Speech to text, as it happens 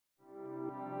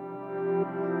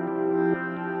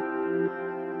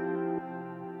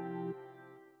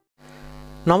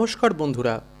নমস্কার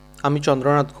বন্ধুরা, আমি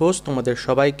চন্দ্রনাথ ঘোষ তোমাদের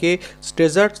সবাইকে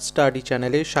স্ট্রেজার স্টাডি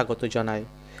চ্যানেলে স্বাগত জানাই।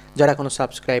 যারা এখনও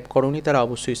সাবস্ক্রাইব করোনি তারা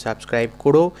অবশ্যই সাবস্ক্রাইব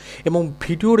করো এবং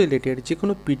ভিডিও রিলেটেড যে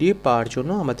কোনো পিডিএফ পাওয়ার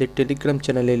জন্য আমাদের টেলিগ্রাম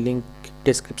চ্যানেলের লিঙ্ক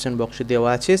ডেসক্রিপশন বক্সে দেওয়া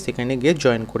আছে, সেখানে গিয়ে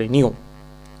জয়েন করে নিও।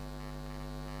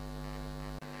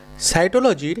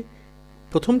 সাইটোলজির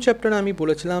প্রথম চ্যাপ্টারে আমি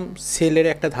বলেছিলাম সেলের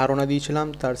একটা ধারণা দিয়েছিলাম,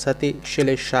 তার সাথে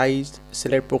সেলের সাইজ,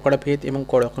 সেলের প্রকারভেদ এবং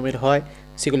ক রকমের হয়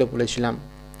সেগুলো বলেছিলাম।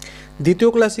 দ্বিতীয়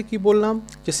ক্লাসে কি বললাম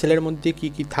যে সেলের মধ্যে কি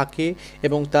কি থাকে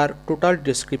এবং তার টোটাল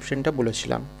ডেসক্রিপশনটা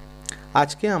বলেছিলাম।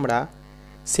 আজকে আমরা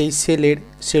সেই সেলের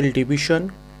সেল ডিভিশন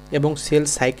এবং সেল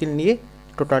সাইকেল নিয়ে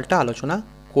টোটালটা আলোচনা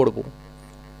করব।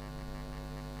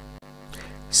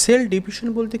 সেল ডিভিশন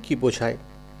বলতে কি বোঝায়?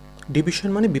 ডিভিশন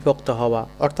মানে বিভক্ত হওয়া,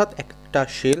 অর্থাৎ একটা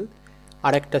সেল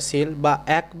আর একটা সেল বা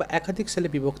একাধিক সেলে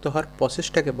বিভক্ত হওয়ার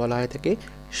প্রসেসটাকে বলা হয় থাকে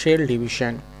সেল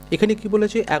ডিভিশন। এখানে কি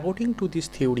বলেছে, according to this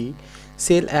theory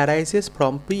sell arises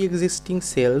from pre existing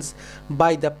sales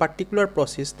by the particular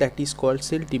process that is called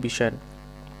cell division.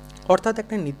 অর্থাৎ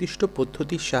একটা নির্দিষ্ট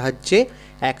পদ্ধতির সাহায্যে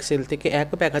এক সেল থেকে এক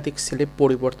বা একাধিক সেলে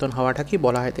পরিবর্তন হওয়াটাকে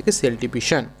বলা হয় থাকে সেল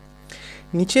ডিভিশন।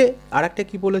 নিচে আর একটা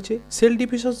কী বলেছে, cell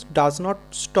division does not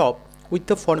stop with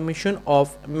the formation of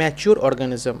mature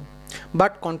organism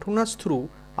but continuous through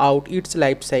out it's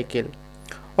life cycle.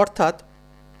 অর্থাৎ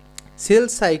সেল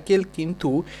সাইকেল কিন্তু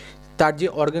তার যে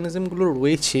অর্গানিজমগুলো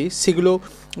রয়েছে সেগুলো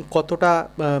কতটা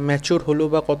ম্যাচিওর হলো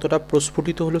বা কতটা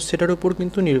প্রস্ফুটিত হলো সেটার উপর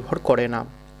কিন্তু নির্ভর করে না।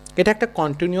 এটা একটা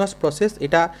কন্টিনিউয়াস প্রসেস,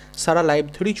 এটা সারা লাইফ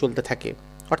ধরেই চলতে থাকে।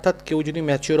 অর্থাৎ কেউ যদি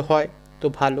ম্যাচিওর হয় তো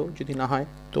ভালো, যদি না হয়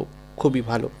তো খুবই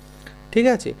ভালো। ঠিক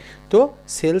আছে, তো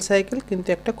সেল সাইকেল কিন্তু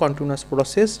একটা কন্টিনিউয়াস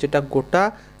প্রসেস যেটা গোটা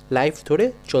লাইফ ধরে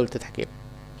চলতে থাকে।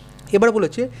 এবার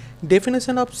বলেছে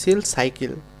definition of cell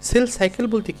cycle. Cell cycle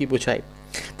বলতে কি বোঝায়?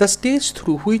 The stage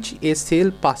through which a cell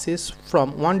passes from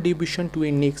one division to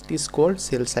a next is called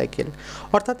cell cycle.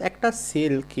 অর্থাৎ একটা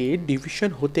সেলকে ডিভিশন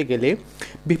হতে গেলে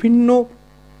বিভিন্ন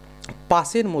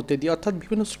পাসের মধ্যে দিয়ে, অর্থাৎ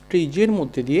বিভিন্ন স্টেজের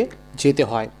মধ্যে দিয়ে যেতে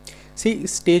হয়। সেই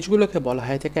স্টেজগুলোকে বলা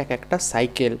হয় থাকে এক একটা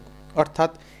সাইকেল।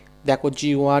 অর্থাৎ দেখো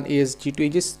G1, S, G2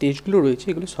 এই যে স্টেজগুলো রয়েছে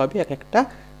এগুলো সবই এক একটা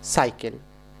সাইকেল।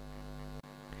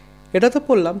 এটা তো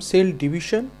বললাম সেল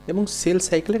ডিভিশন এবং সেল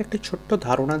সাইকেলের একটা ছোট্ট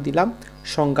ধারণা দিলাম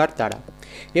সংজ্ঞার দ্বারা।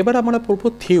 এবার আমরা পড়বো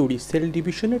থিওরি। সেল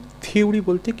ডিভিশনের থিওরি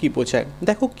বলতে কি বোঝায়?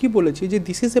 দেখো কি বলেছি যে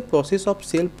this is a process of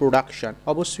sell production.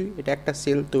 অবশ্যই এটা একটা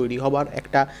সেল তৈরি হবার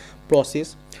একটা process.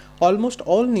 Almost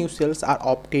all new sales R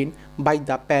obtain by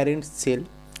the parent sell.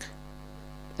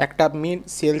 একটা মেন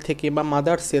সেল থেকে বা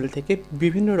মাদার সেল থেকে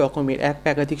বিভিন্ন রকমের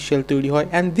একাধিক সেল তৈরি হয়।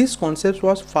 And this concept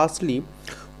was firstly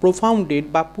প্রোফাউন্ডেড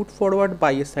বা put forward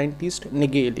by A scientist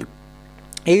Nägeli.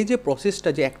 এই যে প্রসেসটা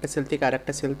যে একটা সেল থেকে আর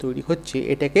একটা সেল তৈরি হচ্ছে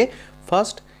এটাকে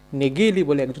ফার্স্ট নেগেলি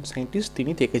বলে একজন সায়েন্টিস্ট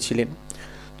তিনি দেখেছিলেন।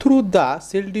 Through the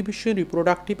cell division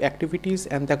reproductive activities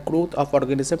and the growth of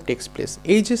organism takes place.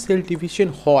 এই যে সেল ডিভিশন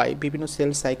হয় বিভিন্ন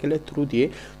সেল সাইকেলের থ্রু দিয়ে,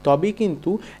 তবেই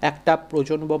কিন্তু একটা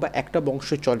প্রজন্ম বা একটা বংশ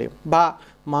চলে। বা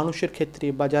মানুষের ক্ষেত্রে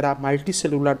বা যারা মাল্টি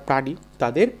সেলুলার প্রাণী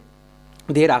তাদের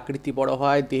দেহের আকৃতি বড়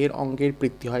হয়, দেহের অঙ্গের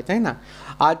বৃদ্ধি হয়, তাই না?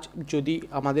 আজ যদি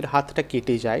আমাদের হাতটা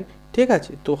কেটে যায়, ঠিক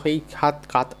আছে, তো এই হাত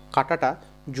কাটাটা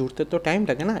জুড়তে তো টাইম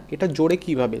লাগে না, এটা জোড়ে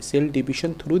কীভাবে? সেল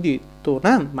ডিভিশন থ্রু দিয়ে তো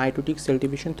না, মাইটোটিক সেল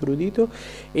ডিভিশন থ্রু দিয়ে তো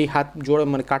এই হাত জোড়া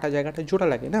মানে কাটা জায়গাটা জোড়া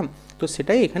লাগে না, তো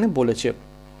সেটাই এখানে বলেছে।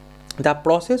 The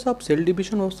process of cell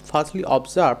division was firstly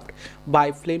observed by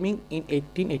Fleming in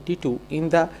 1882 in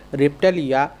the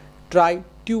Reptilia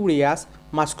Triturius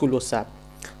musculosa.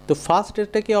 তো ফার্স্ট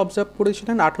এটাকে অবজার্ভ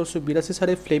করেছিলেন 1882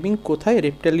 সালে ফ্লেমিং। কোথায়?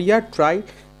 রেপ্টালিয়া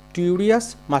ট্রাইটিউরিয়াস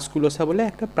মাস্কুলোসা বলে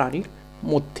একটা প্রাণীর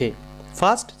মধ্যে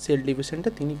ফার্স্ট সেল ডিভিশনটা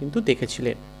তিনি কিন্তু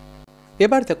দেখেছিলেন।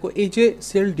 এবার দেখো এই যে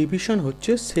সেল ডিভিশন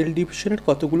হচ্ছে, সেল ডিভিশনের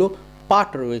কতগুলো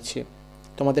পার্ট রয়েছে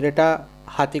তোমাদের এটা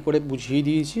হাতে করে বুঝিয়ে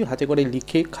দিয়েছি, হাতে করে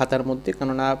লিখে খাতার মধ্যে,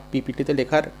 কেননা পিপিটিতে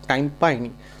লেখার টাইম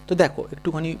পাইনি। তো দেখো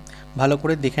একটুখানি ভালো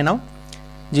করে দেখে নাও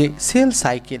যে সেল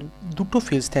সাইকেল দুটো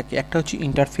ফেজ থাকে, একটা হচ্ছে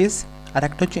ইন্টারফেজ আর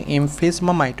একটা হচ্ছে এম ফেজ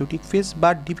বা মাইটোটিক ফেজ বা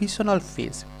ডিভিশনাল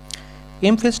ফেজ।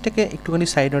 এম ফেজটাকে একটুখানি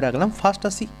সাইডে রাখলাম। ফার্স্ট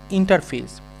আসি ইন্টারফেজ।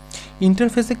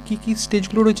 ইন্টারফেজে কী কী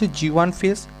স্টেজগুলো রয়েছে? G1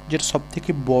 ফেজ যেটা সব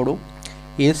থেকে বড়,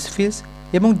 S ফেজ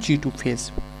এবং G2 ফেজ,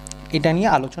 এটা নিয়ে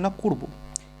আলোচনা করব।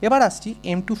 এবার আসছি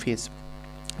M2 ফেজ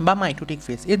বা মাইটোটিক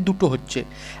ফেজ। এর দুটো হচ্ছে,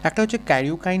 একটা হচ্ছে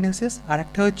ক্যারিওকাইনেসিস আর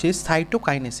একটা হচ্ছে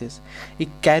সাইটোকাইনেসিস। এই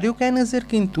ক্যারিওকাইনেসিসের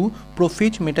কিন্তু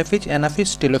প্রোফেজ, মেটাফেজ, অ্যানাফেজ,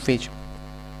 টেলোফেজ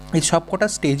এই সবকটা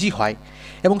স্টেজই হয়।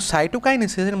 এবং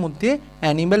সাইটোকাইনেসিসের মধ্যে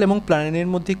অ্যানিম্যাল এবং প্ল্যান্টের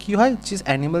মধ্যে কী হয়, যে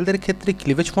অ্যানিম্যালদের ক্ষেত্রে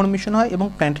ক্লিভেজ ফর্মেশন হয় এবং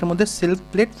প্ল্যান্টের মধ্যে সেলফ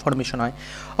প্লেট ফর্মেশন হয়।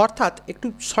 অর্থাৎ একটু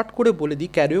শর্ট করে বলে দিই,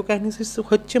 ক্যারিওকাইনেসিস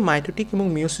হচ্ছে মাইটোটিক এবং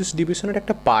মিওসিস ডিভিশনের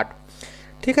একটা পার্ট।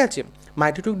 ঠিক আছে,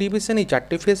 মাইটোটিক ডিভিশনে এই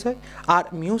 4টে ফেজ হয়, আর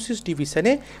মিওসিস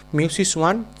ডিভিশনে মিওসিস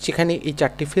 1 যেখানে এই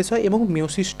 4টে ফেজ হয় এবং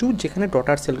মিওসিস 2 যেখানে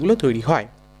ডটার সেলগুলো তৈরি হয়।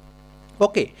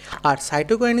 ওকে, আর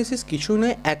সাইটোকাইনেসিস কিছু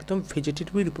নয়, একদম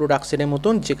ভেজিটেটিভ রিপ্রোডাকশনের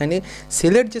মতন, যেখানে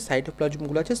সেলের যে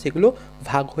সাইটোপ্লাজমগুলো আছে সেগুলো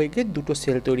ভাগ হয়ে গিয়ে দুটো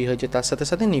সেল তৈরি হয়েছে, তার সাথে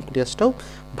সাথে নিউক্লিয়াসটাও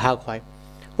ভাগ হয়।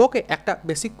 ওকে, একটা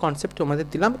বেসিক কনসেপ্ট তোমাদের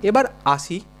দিলাম। এবার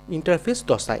আসি ইন্টারফেস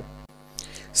দশায়।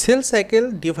 Cell cycle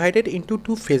divided into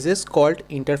 2 phases called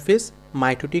interface,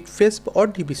 mitotic phase or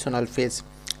divisional phase.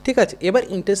 ঠিক আছে, এবার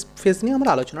ইন্টারফেস নিয়ে আমরা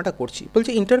আলোচনাটা করছি।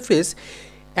 বলছি ইন্টারফেস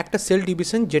একটা সেল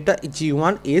ডিভিশন যেটা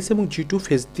G1S এবং G2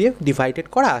 ফেজ দিয়ে ডিভাইডেড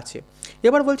করা আছে।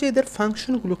 এবার বলছে এদের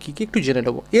ফাংশনগুলো কী কী একটু জেনে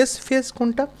নেবো। এস ফেজ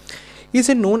কোনটা? Is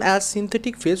a known as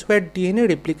synthetic phase where DNA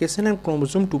replication and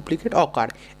chromosome duplicate অকার।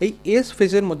 এই এস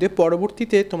ফেজের মধ্যে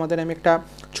পরবর্তীতে তোমাদের আমি একটা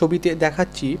ছবিতে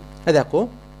দেখাচ্ছি, দেখো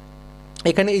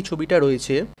এখানে এই ছবিটা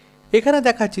রয়েছে, এখানে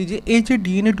দেখাচ্ছি যে এই যে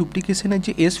ডিএনএ ডুপ্লিকেশনের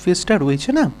যে এস ফেজটা রয়েছে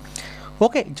না,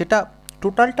 ওকে, যেটা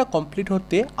টোটালটা কমপ্লিট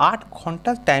হতে 8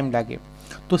 ঘন্টা টাইম লাগে।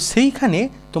 তো সেইখানে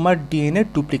তোমার ডিএনএ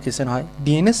ডুপ্লিকেশন হয়,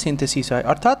 ডিএনএ সিনথেসিস হয়,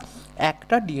 অর্থাৎ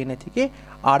একটা ডিএনএ থেকে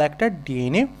আর একটা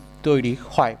ডিএনএ তৈরি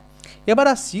হয়। এবার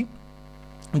আসছি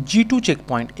G2 চেক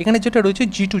পয়েন্ট, এখানে যেটা রয়েছে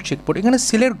G2 চেক পয়েন্ট, এখানে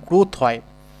সেলের গ্রোথ হয়।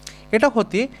 এটা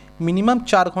হতে মিনিমাম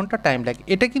 4 ঘন্টা টাইম লাগে।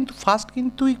 এটা কিন্তু ফার্স্ট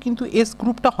কিন্তু এস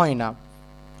গ্রুপটা হয় না,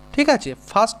 ঠিক আছে,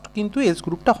 ফার্স্ট কিন্তু এস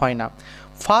গ্রুপটা হয় না,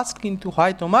 ফার্স্ট কিন্তু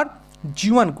হয় তোমার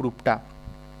G1 গ্রুপটা,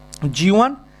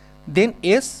 G1 দেন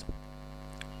এস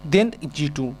দেন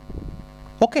G2।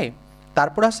 ওকে,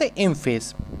 তারপর আসে এম ফেজ।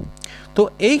 তো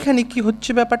এইখানে কি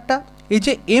হচ্ছে ব্যাপারটা, এই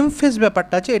যে এম ফেজ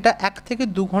ব্যাপারটা আছে, এটা 1 থেকে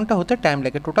 2 ঘন্টা হতে টাইম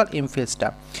লাগে টোটাল এম ফেজটা।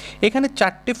 এখানে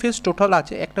 4টে ফেজ টোটাল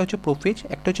আছে, একটা হচ্ছে প্রোফেজ,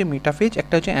 একটা হচ্ছে মেটাফেজ,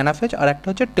 একটা হচ্ছে অ্যানাফেজ, আর একটা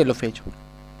হচ্ছে টেলোফেজ।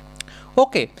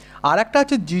 ওকে, আর একটা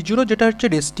আছে G0 যেটা হচ্ছে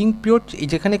রেস্টিং পিরিয়ড,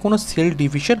 যেখানে কোনো সেল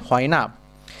ডিভিশন হয় না।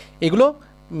 এগুলো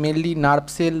মেনলি নার্ভ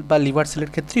সেল বা লিভার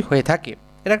সেলের ক্ষেত্রেই হয়ে থাকে।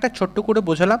 এটা একটা ছোট্ট করে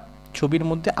বোঝালাম ছবির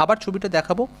মধ্যে, আবার ছবিটা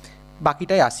দেখাবো,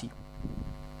 বাকিটাই আসি।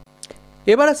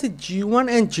 এবার আসি G1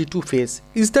 and G2 phase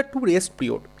is the to rest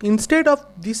period. Instead of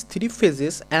these 3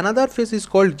 phases, another phase is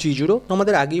called G0.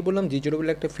 তোমাদের আগেই বললাম G0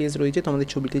 বলে একটা ফেজ রয়েছে, তোমাদের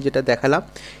ছবিতে যেটা দেখালাম,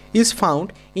 is found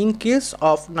in case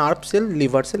of nerve cell,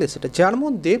 liver cell, etc. যার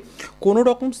মধ্যে কোনো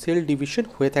রকম সেল ডিভিশন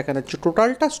হয়ে থাকে না,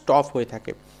 টোটালটা স্টপ হয়ে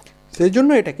থাকে, সেই জন্য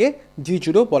এটাকে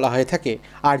G0 বলা হয়ে থাকে।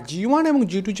 আর G1 এবং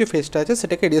G2 যে ফেজটা আছে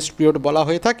সেটাকে রেস্ট পিরিয়ড বলা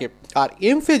হয়ে থাকে। আর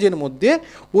এম ফেজের মধ্যে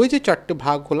ওই যে 4টে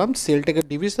ভাগ হলাম, সেলটাকে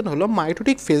ডিভিশন হলো,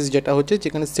 মাইটোটিক ফেজ যেটা হচ্ছে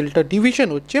যেখানে সেলটা ডিভিশন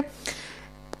হচ্ছে,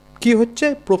 কি হচ্ছে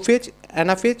prophase,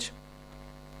 anaphase,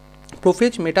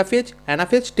 prophase, metaphase,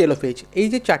 anaphase, telophase, এই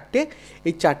যে 4টে,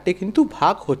 এই 4টে কিন্তু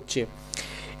ভাগ হচ্ছে।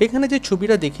 এখানে যে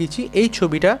ছবিটা দেখিয়েছি এই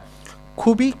ছবিটা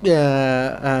খুবই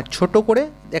ছোট করে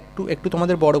একটু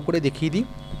তোমাদের বড় করে দেখিয়ে দিই।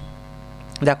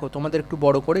 দেখো তোমাদের একটু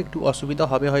বড় করে একটু অসুবিধা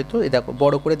হবে হয়তো, দেখো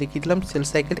বড় করে দেখিয়ে দিলাম সেল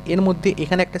সাইকেল। এর মধ্যে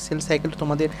এখানে একটা সেল সাইকেল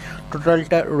তোমাদের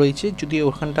টোটালটা রয়েছে, যদি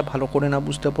ওখানটা ভালো করে না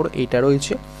বুঝতে পারো, এইটা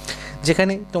রয়েছে,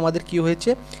 যেখানে তোমাদের কি হয়েছে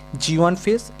G1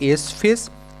 ফেজ, এস ফেজ,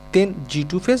 দেন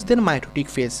G2 ফেজ, দেন মাইটোটিক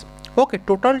ফেজ। ওকে,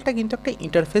 টোটালটা কিন্তু একটা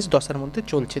ইন্টারফেস দশার মধ্যে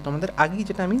চলছে। তোমাদের আগেই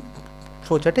যেটা আমি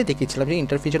সোজাটে দেখিয়েছিলাম যে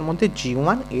ইন্টারফেজের মধ্যে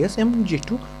G1, এস এবং G2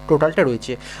 টোটালটা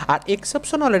রয়েছে। আর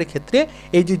এক্সেপশনালের ক্ষেত্রে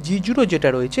এই যে G0 যেটা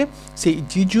রয়েছে, সেই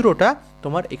G0টা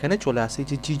তোমার এখানে চলে আসে,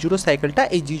 যে G0 সাইকেলটা,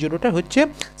 এই G0টা হচ্ছে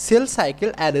সেল সাইকেল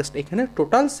অ্যারেস্ট, এখানে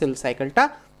টোটাল সেল সাইকেলটা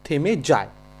থেমে যায়।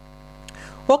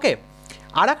 ওকে,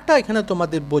 আর একটা এখানে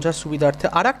তোমাদের বোঝার সুবিধার্থে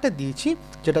আর একটা দিয়েছি,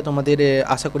 যেটা তোমাদের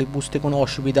আশা করি বুঝতে কোনো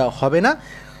অসুবিধা হবে না।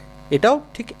 এটাও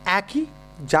ঠিক একই,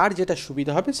 যার যেটা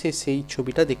সুবিধা হবে সে সেই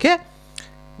ছবিটা দেখে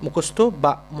মুখস্থ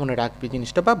বা মনে রাখবে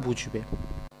জিনিসটা বা বুঝবে।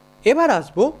 এবার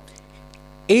আসবো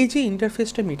এই যে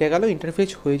ইন্টারফেসটা মিটে গেল, ইন্টারফেস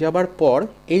হয়ে যাবার পর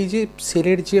এই যে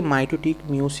সেলের যে মাইটোটিক,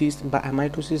 মিওসিস বা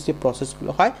অ্যামাইটোসিস যে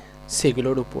প্রসেসগুলো হয়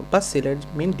সেগুলোর উপর, বা সেলের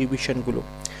মেন ডিভিশনগুলো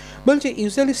বলছে।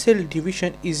 Usually cell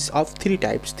division is of 3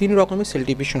 types, 3 রকমের সেল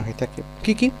ডিভিশন হয়ে থাকে।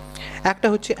 কী কী? একটা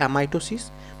হচ্ছে অ্যামাইটোসিস,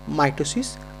 মাইটোসিস,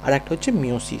 আর একটা হচ্ছে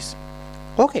মিওসিস।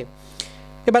 ওকে,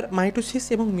 এবার মাইটোসিস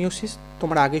এবং মিওসিস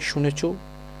তোমরা আগে শুনেছো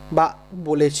বা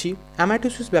বলেছি।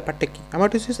 অ্যামাইটোসিস ব্যাপারটা কি?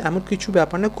 অ্যামাইটোসিস এমন কিছু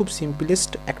ব্যাপার না, খুব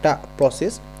সিম্পলেস্ট একটা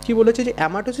প্রসেস। কি বলেছে যে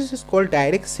amitosis is called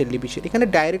direct cell division. এখানে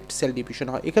ডাইরেক্ট সেল ডিভিশন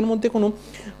হয়, এখানের মধ্যে কোনো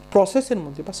প্রসেসের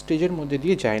মধ্যে বা স্টেজের মধ্যে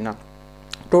দিয়ে যায় না।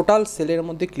 টোটাল সেলের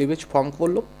মধ্যে ক্লিভেজ ফর্ম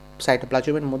করলো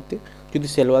সাইটোপ্লাজমের মধ্যে, যদি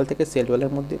সেল ওয়াল থেকে সেল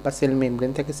ওয়ালের মধ্যে, বা সেল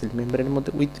মেমব্রেন থেকে সেল মেমব্রেনের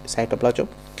মধ্যে উইথ সাইটোপ্লাজম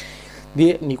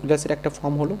দিয়ে নিউক্লিয়াসের একটা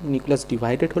ফর্ম হলো, নিউক্লিয়াস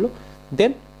ডিভাইডেড হলো,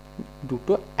 দেন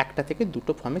একটা থেকে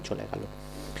দুটো ফর্মে চলে গেল।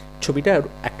 ছবিটা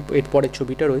এরপরে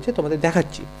ছবিটা রয়েছে তোমাদের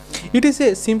দেখাচ্ছি। It is a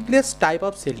simplest type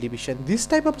of cell division. This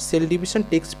type of cell division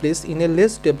takes place in a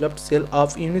less developed sell of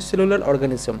unicellular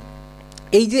organism.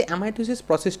 এই যে অ্যামাইটোসিস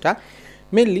প্রসেসটা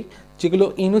মেনলি যেগুলো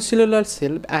ইউনিসেলুলার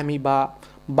সেল, অ্যামিবা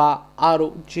বা আরও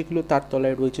যেগুলো তার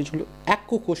তলায় রয়েছে যেগুলো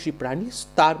এককোষী প্রাণী,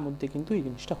 তার মধ্যে কিন্তু এই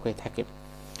জিনিসটা হয়ে থাকে।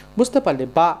 বুঝতে পারলে?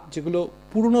 বা যেগুলো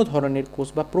পুরনো ধরনের কোষ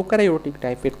বা প্রোক্যারিওটিক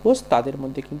টাইপের কোষ, তাদের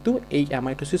মধ্যে কিন্তু এই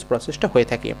অ্যামাইটোসিস প্রসেসটা হয়ে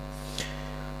থাকে।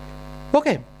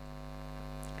 ওকে,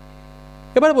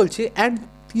 এবার বলছি, and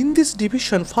in this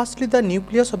division, firstly the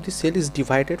nucleus of the cell is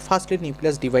divided, firstly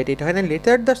nucleus divided হয়, and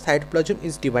later the cytoplasm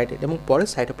is divided, এবং পরে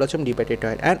cytoplasm divided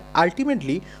হয়, and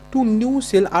ultimately two new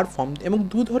cell are formed, এবং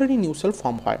দু ধরনের নিউ সেল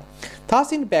ফর্ম হয়। Thus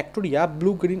in bacteria,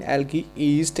 blue green algae,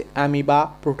 yeast, amoeba,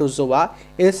 protozoa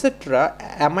etc.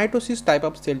 amitosis type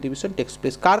of cell division takes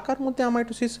place। কার কার মধ্যে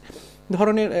amitosis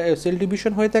ধরনের cell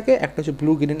division হয়ে থাকে? একটা হচ্ছে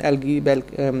blue green algae,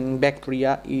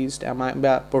 bacteria, east,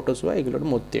 বা প্রোটোজোয়া, এগুলোর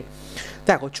মধ্যে।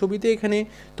 দেখো ছবিতে এখানে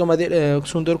তোমাদের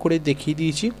সুন্দর করে দেখিয়ে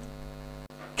দিয়েছি,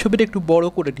 ছবিটা একটু বড়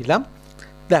করে দিলাম।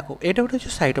 দেখো এটা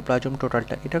হচ্ছে সাইটোপ্লাজম,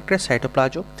 টোটালটা এটা একটা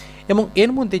সাইটোপ্লাজম, এবং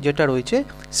এর মধ্যে যেটা রয়েছে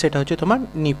সেটা হচ্ছে তোমার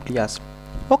নিউক্লিয়াস।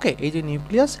 ওকে, এই যে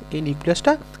নিউক্লিয়াস, এই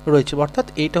নিউক্লিয়াসটা রয়েছে, অর্থাৎ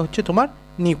এইটা হচ্ছে তোমার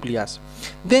নিউক্লিয়াস।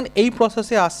 দেন এই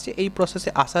প্রসেসে আসছে, এই প্রসেসে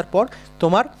আসার পর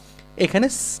তোমার এখানে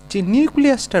যে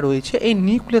নিউক্লিয়াসটা রয়েছে, এই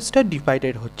নিউক্লিয়াসটা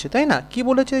ডিভাইডেড হচ্ছে, তাই না? কি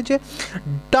বলেছে যে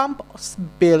dump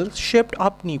bell shaped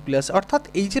of nucleus, অর্থাৎ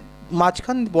এই যে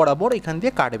মাঝখান বরাবর এখান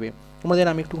দিয়ে কাটবে। তোমাদের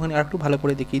আমি একটুখানি আর একটু ভালো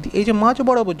করে দেখিয়ে দিই। এই যে মাঝ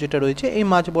বরাবর যেটা রয়েছে, এই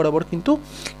মাঝ বরাবর কিন্তু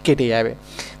কেটে যাবে।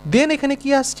 দেন এখানে কি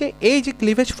আসছে, এই যে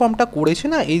ক্লিভেজ ফর্মটা করেছে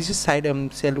না, এই যে সাইড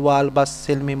সেল ওয়াল বা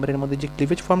সেল মেম্বারের মধ্যে যে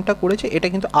ক্লিভেজ ফর্মটা করেছে, এটা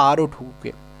কিন্তু আরও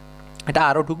ঢুকবে, এটা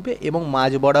আরও ঢুকবে এবং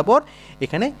মাঝ বরাবর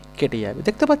এখানে কেটে যাবে।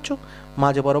 দেখতে পাচ্ছ,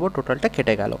 মাঝ বরাবর টোটালটা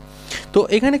কেটে গেল। তো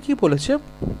এখানে কি বলেছে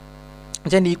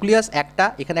যে নিউক্লিয়াস একটা,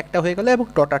 এখানে একটা হয়ে গেল, এবং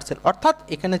ডটার সেল, অর্থাৎ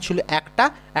এখানে ছিল একটা,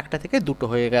 একটা থেকে দুটো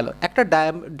হয়ে গেল। একটা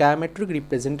ডায়ামেট্রিক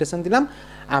রিপ্রেজেন্টেশন দিলাম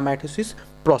অ্যামাইটোসিস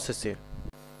প্রসেসের।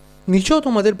 নিচেও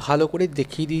তোমাদের ভালো করে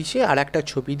দেখিয়ে দিয়েছে আর একটা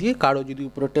ছবি দিয়ে, কারো যদি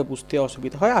উপরেটা বুঝতে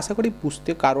অসুবিধা হয়, আশা করি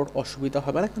বুঝতে কারোর অসুবিধা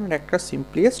হবে না, কারণ একটা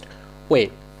সিম্পলেস্ট ওয়ে।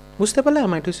 বুঝতে পারলে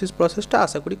অ্যামাইটোসিস প্রসেসটা?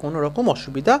 আশা করি কোনো রকম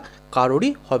অসুবিধা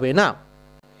কারোরই হবে না।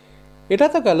 এটা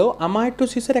তো গেল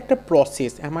অ্যামাইটোসিসের একটা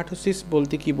প্রসেস, অ্যামাইটোসিস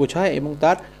বলতে কি বোঝায় এবং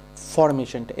তার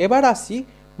ফরমেশনটা। এবার আসি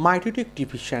মাইটোটিক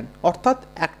ডিভিশন, অর্থাৎ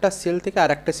একটা সেল থেকে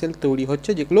আর একটা সেল তৈরি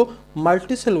হচ্ছে, যেগুলো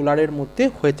মাল্টিসেলুলারের মধ্যে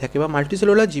হয়ে থাকে বা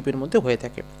মাল্টিসেলুলার জীবের মধ্যে হয়ে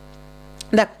থাকে।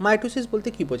 দেখ মাইটোসিস বলতে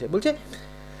কি বোঝায়, বলছে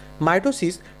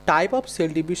mitosis type of cell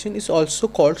division is also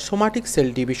called somatic cell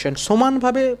division.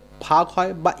 সমানভাবে ভাগ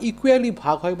হয় বা ইকুয়ালি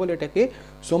ভাগ হয় বলে এটাকে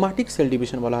সোমাটিক সেল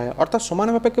ডিভিশন বলা হয়। অর্থাৎ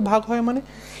সমানভাবে ভাগ হয় মানে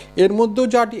এর মধ্যেও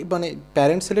যা মানে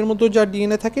প্যারেন্ট সেলের মধ্যেও যা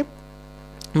ডিএনএ থাকে,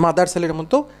 মাদার সেলের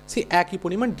মধ্যেও সেই একই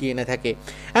পরিমাণ ডিএনএ থাকে।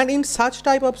 And in such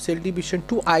type of cell division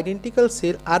two identical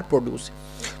sell R produce.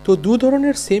 তো দু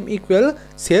ধরনের সেম ইকুয়াল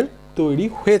সেল তৈরি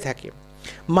হয়ে থাকে।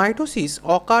 Mitosis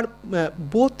occur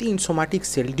both in somatic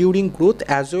cell during growth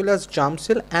as well as germ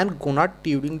cell and gonad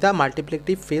during the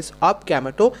multiplicative phase of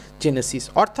gametogenesis।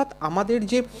 অর্থাৎ আমাদের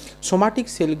যে somatic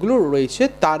সেলগুলো রয়েছে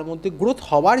তার মধ্যে গ্রোথ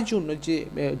হওয়ার জন্য যে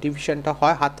ডিভিশনটা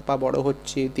হয়, হাত পা বড়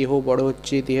হচ্ছে, দেহ বড়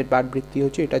হচ্ছে, দেহের বাড় বৃদ্ধি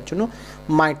হচ্ছে, এটার জন্য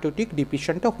মাইটোটিক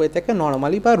ডিভিশনটা হয়ে থাকে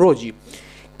নর্মালি বা রোজই।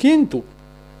 কিন্তু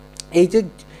এই যে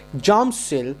জার্ম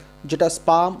সেল, যেটা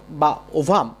স্পার্ম বা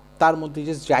ওভাম, তার মধ্যে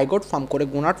যে জাইগোট ফর্ম করে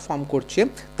গোনাড ফর্ম করছে,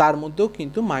 তার মধ্যেও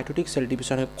কিন্তু মাইটোটিক সেল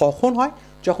ডিভিশন হয়। কখন হয়?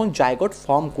 যখন জাইগোট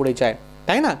ফর্ম করে যায়,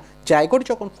 তাই না? জাইগোট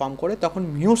যখন ফর্ম করে তখন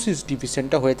মিওসিস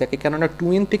ডিভিশনটা হয়ে থাকে, কেননা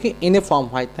 2n থেকে এনে ফর্ম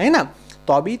হয়, তাই না?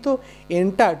 তবেই তো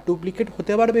এনটা ডুপ্লিকেট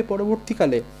হতে পারবে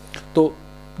পরবর্তীকালে। তো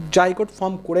জাইগোট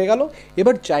ফর্ম করে গেল,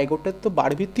 এবার জাইগোটের তো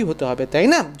বাড়বৃদ্ধি হতে হবে, তাই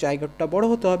না? জাইগোটটা বড়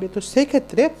হতে হবে। তো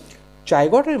সেক্ষেত্রে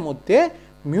জাইগোটের মধ্যে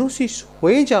মিওসিস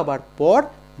হয়ে যাবার পর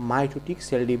মাইটোটিক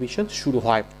সেল ডিভিশন শুরু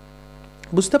হয়।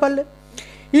 বুঝতে পারলে?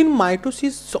 In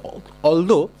mitosis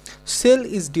although sell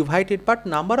is divided but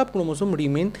number of chromosome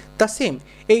remain the same.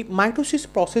 এই মাইটোসিস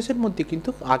প্রসেসের মধ্যে কিন্তু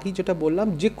আগে যেটা বললাম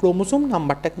যে ক্রোমোসোম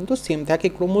নাম্বারটা কিন্তু সেম থাকে।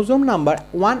 Chromosome number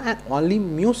 1 and only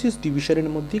meiosis ডিভিশনের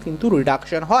মধ্যে কিন্তু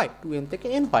রিডাকশন হয়, 2n থেকে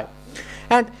n হয়।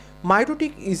 And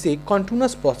mitotic is a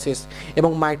continuous process,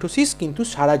 এবং মাইটোসিস কিন্তু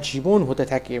সারা জীবন হতে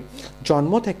থাকে,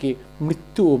 জন্ম থেকে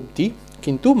মৃত্যু অবধি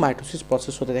কিন্তু মাইটোসিস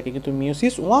প্রসেস হতে থাকে। কিন্তু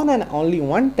meiosis one and only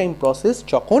one time process,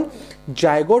 যখন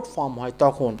জাইগোট ফর্ম হয়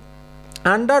তখন।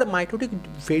 Under mitotic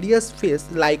various phase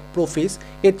like prophase,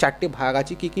 এর চারটে ভাগ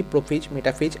আছে কি কি? Prophase,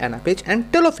 metaphase, anaphase and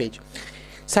telophase.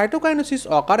 Cytokinesis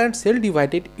ochre and sell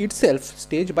divided itself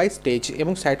stage by stage.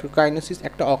 এবং সাইটোকাইনেসিস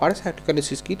একটা অকার,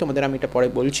 সাইটোকাইনেসিস কি তোমাদের আমি এটা পরে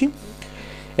বলছি,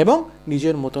 এবং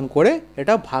নিজের মতন করে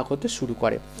এটা ভাগ হতে শুরু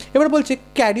করে। এবার বলছে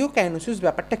ক্যারিওকাইনেসিস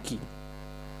ব্যাপারটা কি?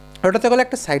 ওটাতে গেলে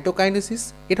একটা সাইটোকাইনেসিস,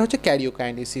 এটা হচ্ছে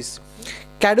ক্যারিওকাইনেসিস।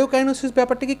 ক্যারিওকাইনেসিস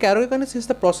ব্যাপারটা কি? Karyokinesis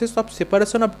the process of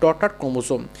separation of daughter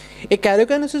chromosome. এই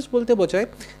ক্যারিওকাইনেসিস বলতে বোঝায়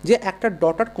যে একটা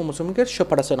ডটার ক্রোমোসোমকে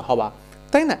সেপারেশন হওয়া,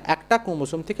 তাই না? একটা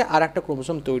ক্রোমোসোম থেকে আর একটা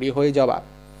ক্রোমোসোম তৈরি হয়ে যাওয়া,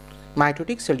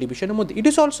 মাইটোটিক সেল ডিভিশনের মধ্যে। It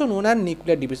is also known as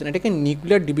nuclear division, এটাকে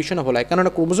নিউক্লিয়ার ডিভিশনও বলা হয়,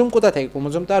 কেননা ক্রোমোজোম কোথায় থাকে,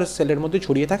 ক্রোমোজোম তো আর সেলের মধ্যে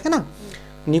ছড়িয়ে থাকে না,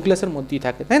 নিউক্লিয়াসের মধ্যেই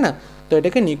থাকে, তাই না? তো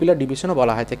এটাকে নিউক্লিয়ার ডিভিশনও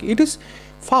বলা হয় থাকে। It is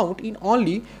found in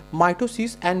only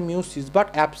mitosis and meiosis but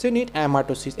absent in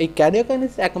অ্যামাটোসিস। এই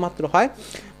ক্যারিওকাইনেসিস একমাত্র হয়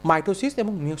মাইটোসিস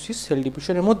এবং মিওসিস সেল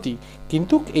ডিভিশনের মধ্যেই,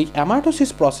 কিন্তু এই অ্যামাটোসিস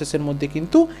প্রসেসের মধ্যে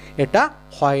কিন্তু এটা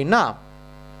হয় না।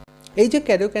 এই যে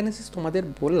ক্যারিওকাইনেসিস তোমাদের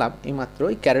বললাম এইমাত্র,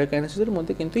 এই ক্যারিওকাইনেসিসের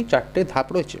মধ্যে কিন্তু এই 4টে ধাপ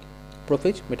রয়েছে,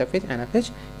 প্রোফেজ, মেটাফেজ, অ্যানাফেজ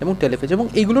এবং টেলোফেজ, এবং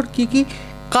এইগুলোর কী কী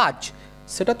কাজ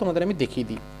সেটা তোমাদের আমি দেখিয়ে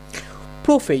দিই।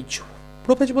 প্রোফেজ,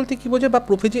 প্রোফেজ বলতে কী বোঝায়, বা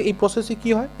প্রোফেজে এই প্রসেসে কী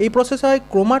হয়, এই প্রসেসে হয়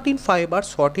chromatin fibre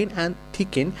shorten and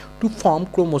thicken to form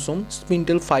chromosome,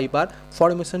 spindle fibre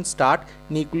formation start,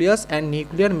 nucleus and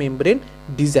nuclear membrane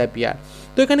disappear.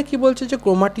 তো এখানে কি বলছে যে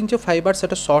ক্রোমাটিন যে ফাইবার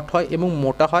সেটা শর্ট হয় এবং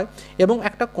মোটা হয় এবং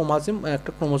একটা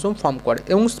ক্রোমোসোম ফর্ম করে,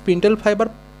 এবং স্পিন্ডল ফাইবার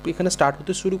এখানে স্টার্ট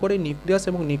হতে শুরু করে, নিউক্লিয়াস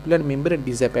এবং নিউক্লিয়ার মেমব্রেন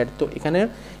ডিসঅ্যাপিয়ার। তো এখানে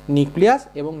নিউক্লিয়াস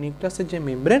এবং নিউক্লিয়াসের যে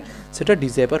মেমব্রেন সেটা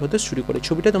ডিসঅ্যাপিয়ার হতে শুরু করে।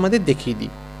 ছবিটা তোমাদের দেখিয়ে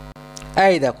দিই,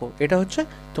 এই দেখো এটা হচ্ছে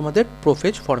তোমাদের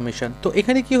প্রোফেজ ফর্মেশন। তো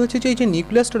এখানে কি হচ্ছে যে এই যে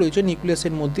নিউক্লিয়াসটা রয়েছে,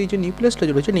 নিউক্লিয়াসের মধ্যে এই যে নিউক্লিয়াসটা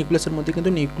রয়েছে, নিউক্লিয়াসের মধ্যে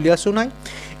কিন্তু নিউক্লিয়াসও নাই,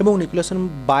 এবং নিউক্লিয়াসের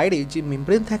বাইরে যে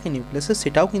মেমব্রেন থাকে নিউক্লিয়াসের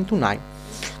সেটাও কিন্তু নাই।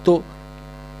 তো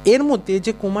এর মধ্যে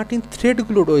যে ক্রোমাটিন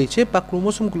থ্রেডগুলো রয়েছে বা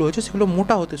ক্রোমোসোমগুলো রয়েছে সেগুলো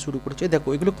মোটা হতে শুরু করেছে। দেখো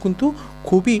এগুলো কিন্তু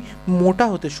খুবই মোটা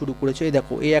হতে শুরু করেছে। এই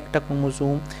দেখো এই একটা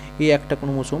ক্রোমোসোম, এই একটা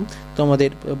ক্রোমোসোম, তোমাদের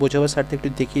বোঝাবার স্বার্থে একটু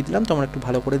দেখিয়ে দিলাম, তোমরা একটু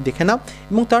ভালো করে দেখে নাও।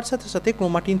 এবং তার সাথে সাথে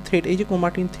ক্রোমাটিন থ্রেড, এই যে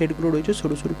ক্রোমাটিন থ্রেডগুলো রয়েছে,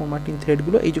 সরু সরু ক্রোমাটিন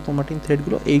থ্রেডগুলো, এই যে ক্রোমাটিন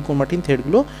থ্রেডগুলো, এই ক্রোমাটিন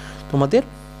থ্রেডগুলো তোমাদের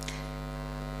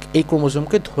এই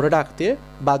ক্রোমোসোমকে ধরে রাখতে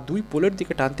বা দুই পোলের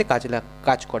দিকে টানতে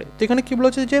কাজ করে। তো এখানে কী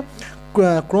বলেছে যে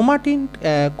chromatin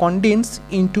condense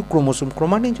into chromosome,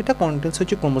 chromatin যেটা কন্ডেন্স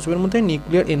হচ্ছে ক্রোমোসোমের মধ্যে,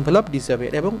 নিউক্লিয়ার এনভেলপ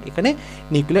ডিসঅ্যাপিয়ার, এবং এখানে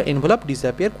নিউক্লিয়ার এনভেলপ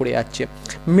ডিসঅ্যাপিয়ার করে যাচ্ছে।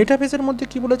 মেটাফেজের মধ্যে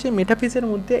কী বলেছে, মেটাফেজের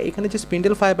মধ্যে এখানে যে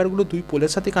স্পিন্ডেল ফাইবারগুলো দুই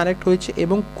পোলের সাথে কানেক্ট হয়েছে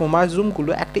এবং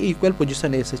ক্রোমোসোমগুলো একটা ইকুয়াল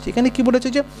পজিশনে এসেছে। এখানে কী বলেছে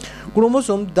যে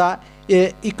ক্রোমোসোম দ্য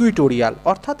ইকুইটোরিয়াল,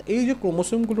 অর্থাৎ এই যে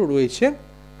ক্রোমোসোমগুলো রয়েছে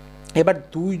এবার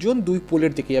দুই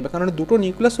পোলের দিকে যাবে, কারণ দুটো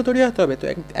নিউক্লিয়াস তৈরি হতে হবে, তো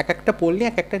এক একটা পোল নিয়ে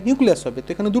এক একটা নিউক্লিয়াস হবে, তো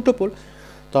এখানে দুটো পোল,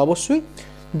 তো অবশ্যই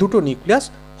দুটো নিউক্লিয়াস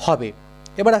হবে।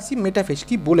 এবার আসি মেটাফেজ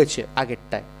কি বলেছে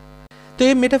আগেরটায়। তো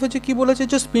এই মেটাফেজে কী বলেছে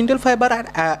যে spindle fibre R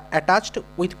attached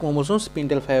with chromosome,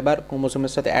 spindle fibre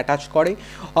ক্রোমোসোমের সাথে অ্যাটাচ করে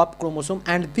of chromosome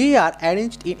and they R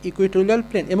arranged in equatorial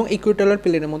plane, এবং ইকুইটোরিয়াল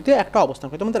প্লেনের মধ্যে একটা অবস্থান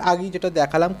করে। তোমাদের আগেই যেটা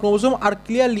দেখালাম, ক্রোমোসোম আর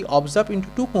clearly observe into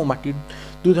two chromatid,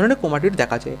 দুই ধরনের ক্রোমাটিড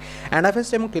দেখা যায়, অ্যানাফেজ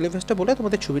এবং টেলোফেজটা বলে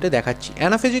তোমাদের ছবিটা দেখাচ্ছি।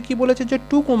 অ্যানাফেজে কী বলেছে যে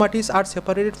two ক্রোমাটিডস R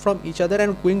separated from each other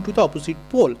and going to the opposite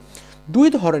pole, দুই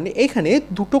ধরনের, এখানে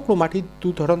দুটো ক্রোমাটিড দু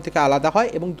ধরন থেকে আলাদা হয়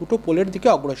এবং দুটো পোলের দিকে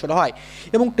অগ্রসর হয়।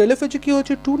 এবং টেলোফেজে কী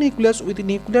হচ্ছে, two nucleus with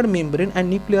nuclear membrane and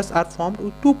nucleus are formed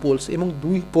with two polls, এবং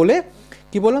দুই পোলে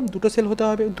কী বললাম, দুটো সেল হতে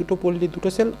হবে, দুটো পোল দিয়ে দুটো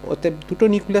সেল, ওতে দুটো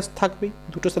নিউক্লিয়াস থাকবেই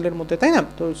দুটো সেলের মধ্যে, তাই না?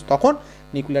 তো তখন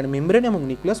নিউক্লিয়ার মেমব্রেন এবং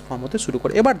নিউক্লিয়াস ফর্ম হতে শুরু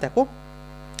করে। এবার দেখো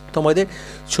তোমাদের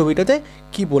ছবিটাতে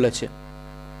কি বলেছে,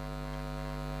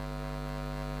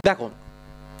 দেখো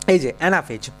এই যে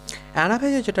অ্যানাফেজ,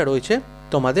 অ্যানাফেজে যেটা রয়েছে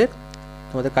তোমাদের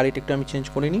কালিটা একটু আমি চেঞ্জ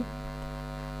করে নিই।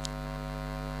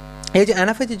 এই যে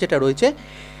অ্যানাফেজে যেটা রয়েছে,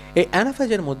 এই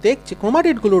অ্যানাফেজের মধ্যে যে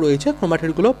ক্রোমাটিডগুলো রয়েছে,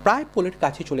 ক্রোমাটিডগুলো প্রায় পোলের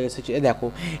কাছে চলে এসেছে। দেখো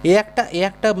এই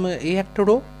একটা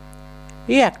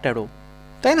রো,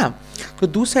 তাই না? তো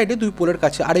দু সাইডে দুই পোলের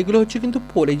কাছে, আর এগুলো হচ্ছে কিন্তু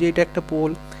পোল, এই যে এটা একটা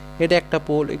পোল, এটা একটা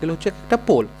পোল, এগুলো হচ্ছে একটা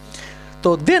পোল।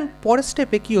 তো দেন পরের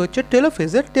স্টেপে কী হচ্ছে,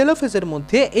 টেলোফেজের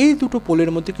মধ্যে এই দুটো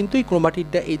পোলের মধ্যে কিন্তু এই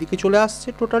ক্রোমাটিডটা এইদিকে চলে আসছে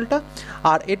টোটালটা,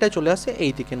 আর এটা চলে আসছে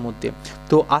এই দিকের মধ্যে।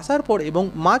 তো আসার পর এবং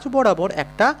মাঝ বরাবর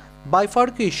একটা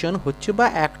বাইফার্কেশন হচ্ছে বা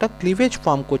একটা ক্লিভেজ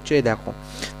ফর্ম করছে, দেখো,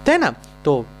 তাই না?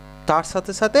 তো তার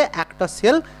সাথে সাথে একটা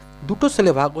সেল দুটো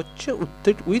সেলে ভাগ হচ্ছে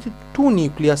উইথ টু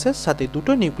নিউক্লিয়াসের সাথে,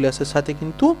 দুটো নিউক্লিয়াসের সাথে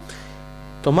কিন্তু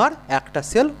তোমার একটা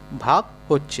সেল ভাগ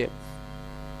হচ্ছে।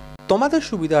 তোমাদের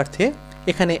সুবিধার্থে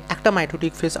এখানে একটা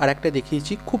মাইটোটিক ফেজ আর একটা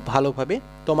দেখিয়েছি খুব ভালোভাবে,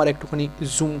 তোমার একটুখানি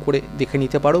জুম করে দেখে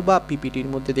নিতে পারো বা পিপিটির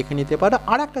মধ্যে দেখে নিতে পারো।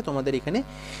 আর একটা তোমাদের এখানে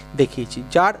দেখিয়েছি,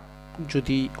 যার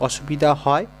যদি অসুবিধা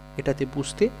হয় এটাতে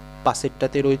বুঝতে,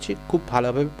 পাশেরটাতে রয়েছে খুব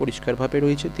ভালোভাবে পরিষ্কারভাবে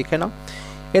রয়েছে, দেখে নাও।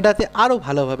 এটাতে আরও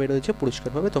ভালোভাবে রয়েছে,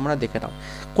 পরিষ্কারভাবে তোমরা দেখে নাও।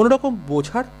 কোনো রকম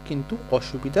বোঝার কিন্তু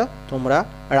অসুবিধা তোমরা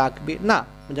রাখবে না,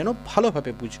 যেন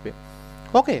ভালোভাবে বুঝবে।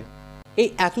 ওকে, এই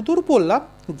এতদূর বললাম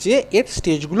যে এর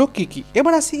স্টেজগুলো কী কী।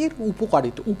 এবার আসি এর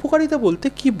উপকারিতা বলতে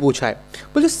কি বোঝায়,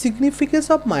 বলছে সিগনিফিকেন্স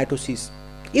অফ মাইটোসিস,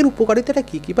 এর উপকারিতাটা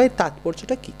কী কী বা এর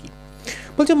তাৎপর্যটা কী কী।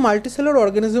 বলছে multicellular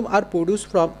organism R produce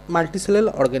from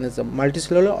multicellular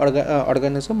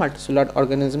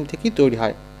organism থেকেই তৈরি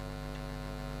হয়।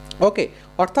 ওকে,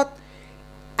 অর্থাৎ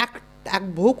এক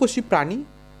বহুকোষী প্রাণী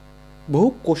বহু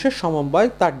কোষের সমন্বয়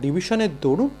তার ডিভিশনের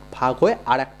দরুন ভাগ হয়ে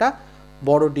আর একটা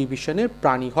বড় ডিভিশনের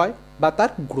প্রাণী হয় বা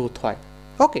তার গ্রোথ হয়।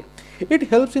 ওকে, ইট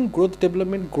হেল্পস ইন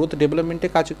গ্রোথ ডেভেলপমেন্টে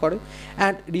কাজ করে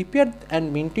and repair and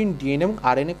maintain DNA এবং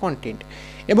আরএনএ কন্টেন্ট।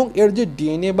 এবং এর যে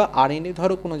ডিএনএ বা আরএনএ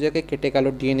ধরো কোনো জায়গায় কেটে গেল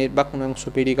ডিএনএ বা কোনো অংশ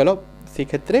বেরিয়ে গেল,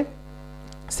 সেক্ষেত্রে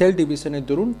সেল ডিভিশনের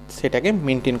দরুন সেটাকে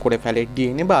মেনটেন করে ফেলে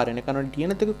ডিএনএ বা আরএনএ। কারণ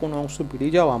ডিএনএ থেকে কোনো অংশ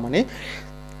বেরিয়ে যাওয়া মানে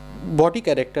বডি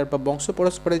ক্যারেক্টার বা বংশ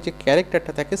পরস্পরের যে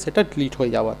ক্যারেক্টারটা থাকে সেটা ডিলিট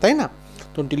হয়ে যাওয়া, তাই না?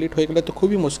 তো ডিলিট হয়ে গেলে তো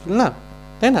খুবই মুশকিল না,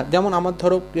 তাই না? যেমন আমার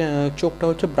ধরো চোখটা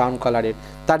হচ্ছে ব্রাউন কালারের,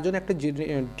 তার জন্য একটা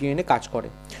ডিএনএ কাজ করে।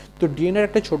 তো ডিএনএর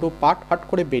একটা ছোটো পার্ট হাট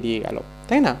করে বেরিয়ে গেল,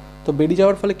 তাই না? তো বেরিয়ে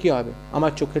যাওয়ার ফলে কী হবে,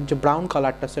 আমার চোখের যে ব্রাউন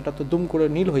কালারটা সেটা তো দুম করে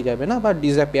নীল হয়ে যাবে না বা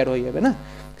ডিসঅ্যাপিয়ার হয়ে যাবে না,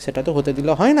 সেটা তো হতে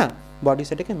দিলে হয় না। বডি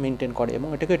সেটাকে মেনটেন করে এবং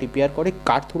এটাকে রিপেয়ার করে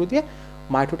কার থ্রু দিয়ে,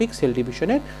 মাইটোটিক সেল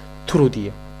ডিভিশনের থ্রু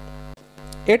দিয়ে।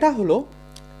 এটা হলো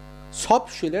সব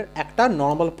সেলের একটা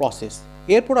নর্মাল প্রসেস।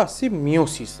 এরপর আসছি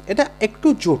মিওসিস। এটা একটু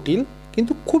জটিল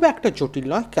কিন্তু খুব একটা জটিল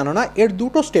নয়, কেননা এর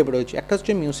দুটো স্টেপ রয়েছে, একটা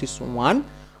হচ্ছে মিওসিস 1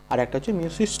 আর একটা হচ্ছে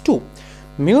মিওসিস 2।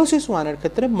 মিওসিস 1-এর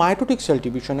ক্ষেত্রে মাইটোটিক সেল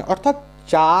ডিভিশনে, অর্থাৎ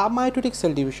যা মাইটোটিক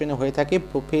সেল ডিভিশনে হয়ে থাকে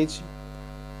প্রোফেজ,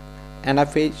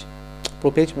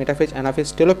 মেটাফেজ, অ্যানাফেজ,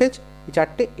 টেলোফেজ, এই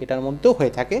চারটে এটার মধ্যেও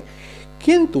হয়ে থাকে।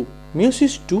 কিন্তু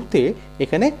মিওসিস 2-তে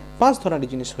এখানে 5 ধরনের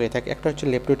জিনিস হয়ে থাকে। একটা হচ্ছে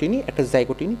লেপ্টোটিনি, একটা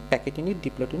জাইগোটিনি, প্যাকেটিনি,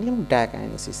 ডিপ্লোটিনি এবং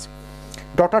ডায়াকাইনেসিস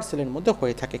ডটার সেলের মধ্যে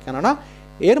হয়ে থাকে, কেননা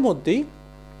এর মধ্যেই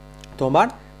তোমার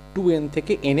 2n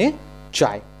থেকে n-এ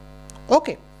যায়।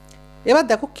 ওকে, এবার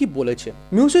দেখো কি বলেছে।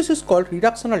 Meiosis is called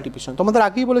reductional division. তোমাদের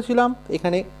আগেই বলেছিলাম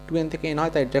এখানে 2n থেকে n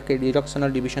হয়, তাই এটাকে রিডাকশনাল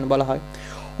ডিভিশন বলা হয়।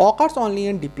 Occurs only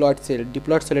in diploid sell.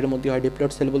 Diploid সেলের মধ্যে হয়।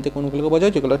 ডিপ্লয়েড সেল বলতে কোনগুলোকে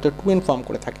বোঝায়, যেগুলো একটা 2n ফর্ম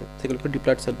করে থাকে, সেগুলোকে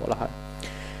ডিপ্লয়েড সেল বলা হয়।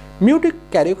 মিওটিক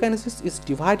karyokinesis is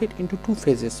divided into 2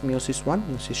 phases, meiosis 1,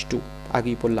 meiosis 2।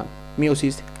 আগেই বললাম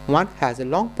meiosis 1 has a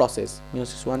long process.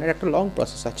 Meiosis 1-এর একটা লং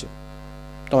প্রসেস আছে,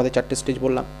 তোমাদের 4টে স্টেজ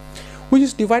বললাম, which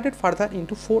is divided further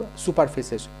into 4 super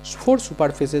phases. 4 super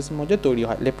phases মধ্যে তৈরি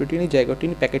হয়। লেপ্টোটিনি,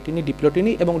 জাইগোটিনি, প্যাকেটিনি,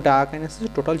 ডিপ্লোটিনি এবং ডায়াকাইনেসিস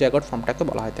টোটাল জাইগোট ফর্মটাকে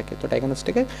বলা হয় থাকে। তো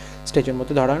ডায়াকাইনেসিসটাকে স্টেজের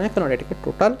মধ্যে ধরা হয় না, কারণ এটাকে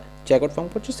টোটাল জাইগোট ফর্ম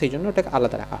করছে, সেই জন্য এটাকে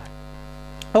আলাদা রাখা হয়।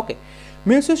 ওকে,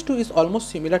 meiosis 2 is almost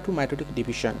similar to mitotic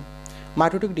division.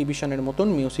 Mitotic ডিভিশনের মতন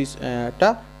মিওসিসটা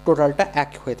টোটালটা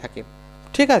এক হয়ে থাকে,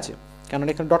 ঠিক আছে, কারণ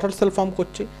এখানে ডটার সেল ফর্ম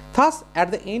করছে। Thus at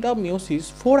the end of meiosis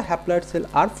 4 haploid sell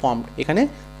are formed. এখানে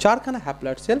 4খানা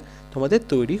হ্যাপ্লয়েড সেল তোমাদের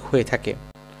তৈরি হয়ে থাকে।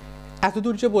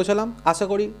 এতদূর যে বোঝালাম, আশা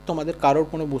করি তোমাদের কারোর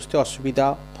কোনো বুঝতে অসুবিধা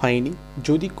হয়নি।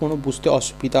 যদি কোনো বুঝতে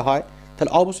অসুবিধা হয়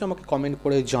তাহলে অবশ্যই আমাকে কমেন্ট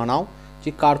করে জানাও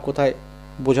যে কার কোথায়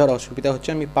বোঝার অসুবিধা হচ্ছে।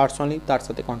 আমি পার্সোনালি তার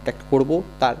সাথে কন্ট্যাক্ট করব,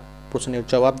 তার প্রশ্নের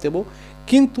জবাব দেব।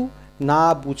 কিন্তু না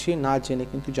বুঝে না জেনে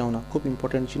কিন্তু যাও না, খুব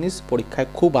ইম্পর্টেন্ট জিনিস পরীক্ষায়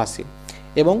খুব আসে।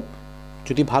 এবং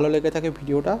যদি ভালো লেগে থাকে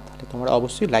ভিডিওটা তাহলে তোমরা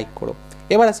অবশ্যই লাইক করো।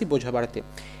 এবার আসি বোঝাবাড়াতে।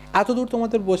 এতদূর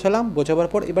তোমাদের বোঝালাম, বোঝাবার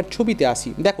পর এবার ছবিতে আসি।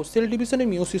 দেখো সেল ডিভিশনের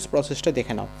মিওসিস প্রসেসটা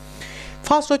দেখে নাও।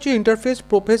 ফার্স্ট হচ্ছে ইন্টারফেজ,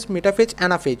 প্রোফেজ, মেটাফেজ,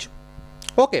 অ্যানাফেজ।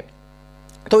 ওকে,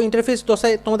 তো ইন্টারফেজ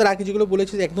দশায় তোমাদের আগে যেগুলো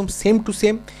বলেছি একদম সেম টু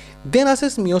সেম। দেন আসে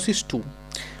মিওসিস 2।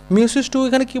 মিওসিস 2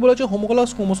 এখানে কী বলেছে, হোমোলোগাস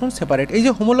ক্রোমোসোম সেপারেট। এই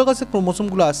যে হোমোলোগাসের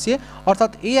ক্রোমোসোমগুলো আসছে,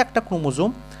 অর্থাৎ এই একটা ক্রোমোসোম,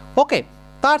 ওকে,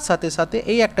 তার সাথে সাথে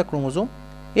এই একটা ক্রোমোসোম,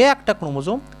 এ একটা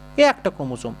ক্রোমোসোম, এ একটা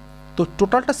ক্রোমোসোম, তো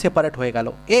টোটালটা সেপারেট হয়ে গেল।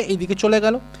 এ এইদিকে চলে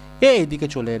গেল, এ এইদিকে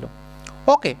চলে এলো।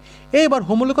 ওকে, এবার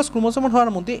হোমোলোগাস ক্রোমোসোম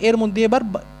হওয়ার মধ্যে এর মধ্যে এবার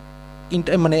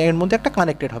মানে এর মধ্যে একটা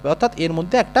কানেক্টেড হবে, অর্থাৎ এর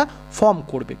মধ্যে একটা ফর্ম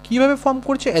করবে। কীভাবে ফর্ম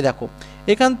করছে এ দেখো,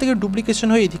 এখান থেকে ডুপ্লিকেশন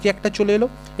হয়ে এদিকে একটা চলে এলো,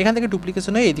 এখান থেকে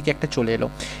ডুপ্লিকেশন হয়ে এদিকে একটা চলে এলো,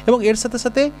 এবং এর সাথে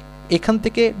সাথে এখান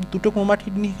থেকে দুটো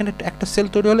ক্রোমাটিড নিয়ে এখানে একটা সেল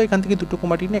তৈরি হলো, এখান থেকে দুটো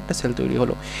ক্রোমাটিড নিয়ে একটা সেল তৈরি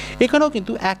হলো। এখানেও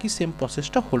কিন্তু একই সেম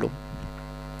প্রসেসটা হলো।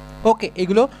 ওকে,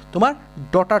 এগুলো তোমার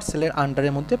ডটার সেলের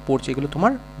আন্ডারের মধ্যে পড়ছে, এগুলো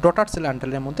তোমার ডটার সেলের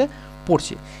আন্ডারের মধ্যে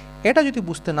পড়ছে। এটা যদি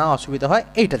বুঝতে না অসুবিধা হয়,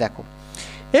 এইটা দেখো,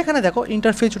 এখানে দেখো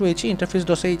ইন্টারফেজ রয়েছে। ইন্টারফেজ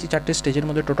দশে এই যে 4টে স্টেজের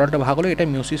মধ্যে টোটালটা ভাগ হলো, এটা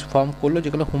মিওসিস ফর্ম করলো,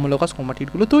 যেগুলো হোমোলোগাস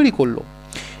ক্রোমাটিডগুলো তৈরি করলো।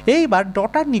 এইবার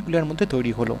ডটার নিউক্লিয়ার মধ্যে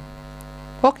তৈরি হলো।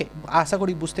 ওকে, আশা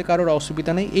করি বুঝতে কারোর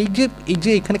অসুবিধা নেই। এই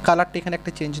যে এখানে কালারটা, এখানে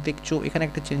একটা চেঞ্জ দেখছো, এখানে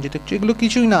একটা চেঞ্জ দেখছো, এগুলো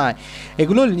কিছুই নয়,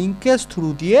 এগুলো লিঙ্কেজ থ্রু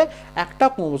দিয়ে একটা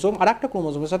ক্রোমোসোম আর একটা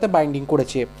ক্রোমোসোমের সাথে বাইন্ডিং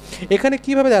করেছে। এখানে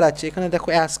কীভাবে দাঁড়াচ্ছে, এখানে দেখো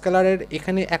অ্যাশ কালারের,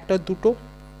 এখানে একটা দুটো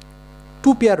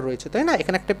 2 পেয়ার রয়েছে, তাই না,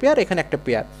 এখানে একটা পেয়ার, এখানে একটা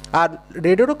পেয়ার, আর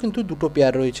রেডেরও কিন্তু 2টো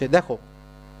পেয়ার রয়েছে। দেখো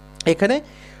এখানে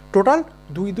টোটাল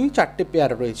 2 2 4টে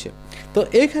পেয়ার রয়েছে। তো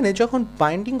এখানে যখন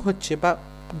বাইন্ডিং হচ্ছে বা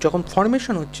যখন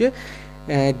ফর্মেশন হচ্ছে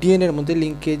ডিএনএর মধ্যে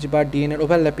লিঙ্কেজ বা ডিএনএর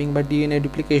ওভারল্যাপিং বা ডিএনএ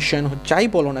ডুপ্লিকেশন যাই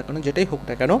বলো না কেন, যেটাই হোক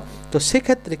না কেন, তো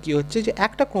সেক্ষেত্রে কী হচ্ছে যে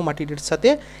একটা ক্রোমাটিডের সাথে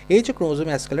এই যে ক্রোমোসোম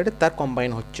অ্যাসকালেটের তার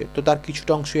কম্বাইন হচ্ছে, তো তার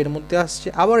কিছুটা অংশ এর মধ্যে আসছে।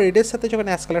 আবার রেডের সাথে যখন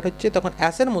অ্যাসকালেট হচ্ছে তখন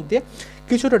অ্যাসের মধ্যে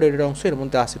কিছুটা রেডের অংশ এর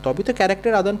মধ্যে আসে, তবেই তো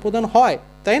ক্যারেক্টার আদান প্রদান হয়,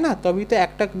 তাই না? তবেই তো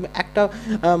একটা একটা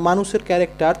মানুষের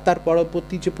ক্যারেক্টার তার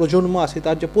পরবর্তী যে প্রজন্ম আসে,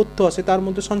 তার যে পথ্য আসে, তার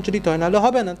মধ্যে সঞ্চারিত হয়, নাহলে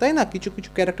হবে না, তাই না? কিছু কিছু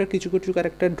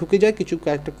ক্যারেক্টার ঢুকে যায়, কিছু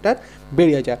ক্যারেক্টার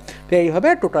বেরিয়ে যায়। তো এইভাবে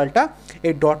টোটালটা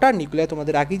এই ডটার নিউক্লিয়ার,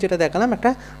 তোমাদের আগেই যেটা দেখালাম,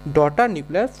 একটা ডটার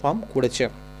নিউক্লিয়ার ফর্ম করেছে।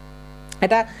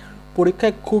 এটা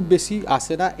পরীক্ষায় খুব বেশি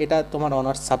আসে না, এটা তোমার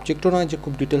অনার্স সাবজেক্টও নয় যে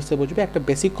খুব ডিটেলসে বুঝবে, একটা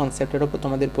বেসিক কনসেপ্টের ওপর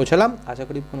তোমাদের বোঝালাম, আশা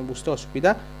করি কোনো বুঝতে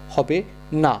অসুবিধা হবে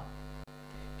না।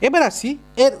 এবার আসি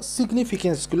এর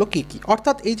সিগনিফিকেন্সগুলো কী কী,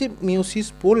 অর্থাৎ এই যে মিওসিস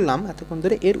বললাম এতক্ষণ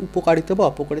ধরে, এর উপকারিতা বা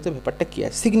অপকারিতা ব্যাপারটা কী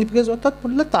আছে। সিগনিফিকেন্স অর্থাৎ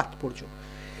বললে তাৎপর্য,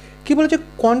 কী বলেছে,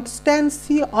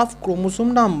 কনস্ট্যান্সি of chromosome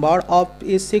number of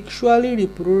A sexually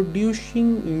রিপ্রোডিউসিং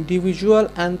individual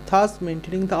and thus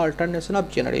maintaining the alternation of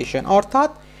generation,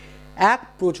 অর্থাৎ এক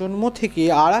প্রজন্ম থেকে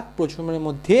আর এক প্রজন্মের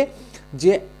মধ্যে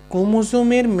যে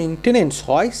ক্রোমোসোমের মেনটেনেন্স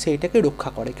হয় সেইটাকে রক্ষা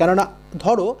করে। কেননা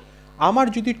ধরো আমার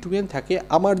যদি 2n থাকে,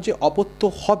 আমার যে অপত্য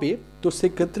হবে তো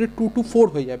সেক্ষেত্রে 2 to 4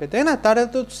 হয়ে যাবে, তাই না? তারা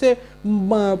তো সে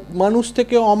মানুষ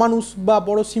থেকে অমানুষ বা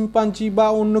বড় শিম্পাঞ্জি বা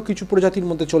অন্য কিছু প্রজাতির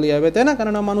মধ্যে চলে যাবে, তাই না?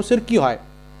 কেননা মানুষের কি হয়,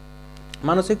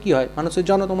 মানুষের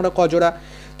জানো তোমরা কজোড়া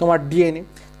তোমার ডিএনএ,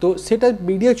 তো সেটা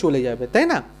বেরিয়ে চলে যাবে, তাই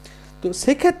না? তো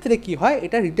সেক্ষেত্রে কি হয়,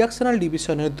 এটা রিডাকশনাল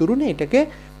ডিভিশনের দরুনে এটাকে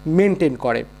মেনটেন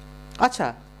করে। আচ্ছা,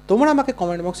 তোমরা আমাকে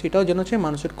কমেন্ট বক্সে এটাও জানাচ্ছো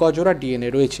মানুষের কজোড়া ডিএনএ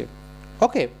রয়েছে,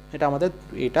 ওকে,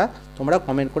 এটা তোমরা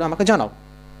কমেন্ট করে আমাকে জানাও।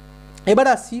 এবার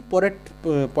আসি পরের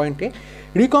পয়েন্টে,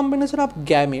 recombination of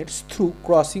gametes through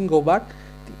crossing over,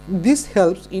 this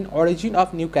helps in origin of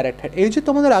new character. এই যে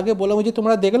তোমাদের আগে বললাম যে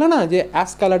তোমরা দেখলে না যে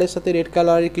অ্যাশ কালারের সাথে রেড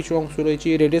কালারের কিছু অংশ রয়েছে,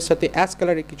 রেডের সাথে অ্যাশ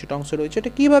কালারের কিছুটা অংশ রয়েছে,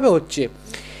 এটা কীভাবে হচ্ছে,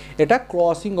 এটা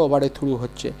ক্রসিং ওভারের থ্রু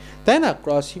হচ্ছে, তাই না?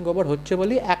 ক্রসিং ওভার হচ্ছে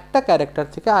বলে একটা ক্যারেক্টার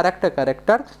থেকে আর একটা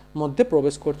ক্যারেক্টার মধ্যে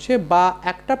প্রবেশ করছে, বা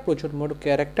একটা প্রজন্মের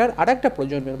ক্যারেক্টার আর একটা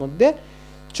প্রজন্মের মধ্যে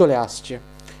চলে আসছে,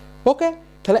 ওকে।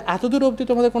 তাহলে এতদূর অবধি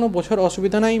তোমাদের কোনো বোঝার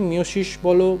অসুবিধা নাই, মিওসিস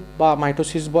বলো বা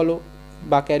মাইটোসিস বলো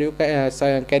বা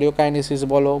ক্যারিওকাইনেসিস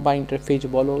বলো বা ইন্টারফেজ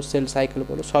বলো, সেল সাইকেল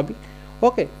বলো, সবই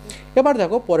ওকে। এবার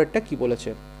দেখো পরেরটা কি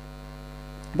বলেছে,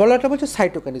 বলাটা বলছে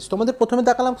সাইটোকাইনেসিস। তোমাদের প্রথমে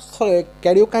দেখালাম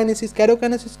ক্যারিওকাইনেসিস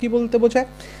কী বলতে বোঝায়,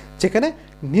 যেখানে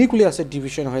নিউক্লিয়াসের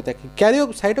ডিভিশন হয়ে থাকে।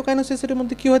 সাইটোকাইনেসিসের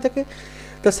মধ্যে কী হয়ে থাকে,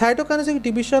 the cytokinetic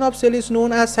division of cell is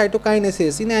known as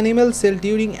cytokinesis. In animal cell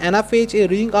during anaphase, a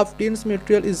ring of dense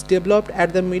material is developed at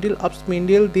the middle of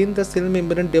spindle, then the cell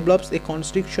membrane develops a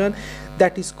constriction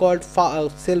that is called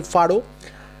cell furrow.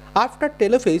 After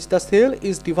telophase, the cell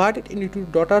is divided into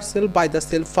daughter cell by the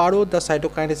cell furrow. The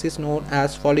cytokinesis is known as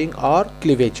folding or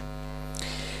cleavage.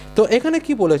 তো এখানে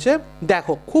কি বলেছে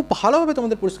দেখো, খুব ভালোভাবে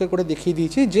তোমাদের পরিষ্কার করে দেখিয়ে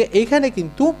দিয়েছি যে এইখানে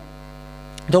কিন্তু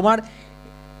তোমার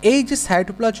এই যে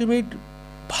সাইটোপ্লাজমের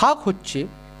ভাগ হচ্ছে,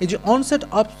 এই যে অনসেট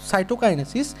অফ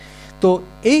সাইটোকাইনেসিস, তো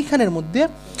এইখানের মধ্যে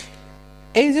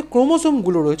এই যে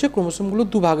ক্রোমোসোমগুলো রয়েছে, ক্রোমোসোমগুলো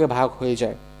দুভাগে ভাগ হয়ে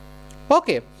যায়,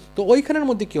 ওকে। তো ওইখানের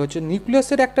মধ্যে কী হচ্ছে,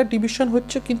 নিউক্লিয়াসের একটা ডিভিশন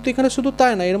হচ্ছে, কিন্তু এখানে শুধু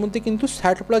তাই না, এর মধ্যে কিন্তু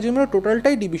সাইটোপ্লাজমের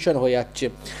টোটালটাই ডিভিশন হয়ে যাচ্ছে।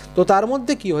 তো তার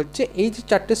মধ্যে কি হচ্ছে, এই যে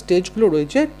চারটে স্টেজগুলো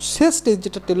রয়েছে, শেষ স্টেজ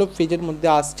যেটা টেলোফেজের মধ্যে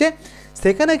আসছে,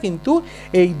 সেখানে কিন্তু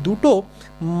এই দুটো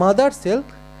মাদার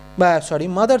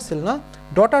সেল না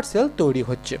ডটার সেল তৈরি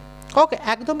হচ্ছে, ওকে।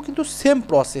 একদম কিন্তু সেম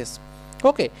প্রসেস,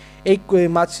 ওকে। এই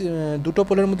দুটো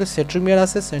পোলের মধ্যে সেন্ট্রোমিয়ার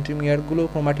আসে, সেন্ট্রোমিয়ারগুলো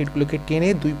ক্রোমাটিডগুলোকে টেনে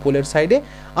দুই পোলের সাইডে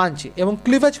আনছে, এবং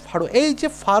ক্লিভেজ ফারো, এই যে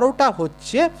ফারোটা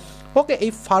হচ্ছে, ওকে,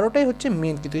 এই ফারোটাই হচ্ছে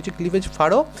মেন, কিন্তু এই যে ক্লিভেজ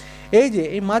ফারো, এই যে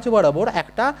এই মাঝ বরাবর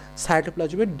একটা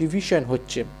সাইটোপ্লাজমের ডিভিশন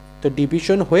হচ্ছে, তো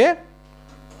ডিভিশন হয়ে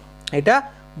এটা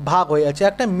ভাগ হয়ে আছে,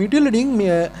 একটা মিডল রিং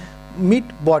মিড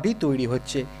বডি তৈরি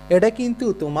হচ্ছে। এটা কিন্তু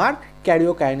তোমার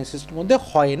ক্যারিওকাইনেসিসের মধ্যে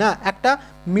হয় না, একটা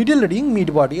মিডল রিং মিড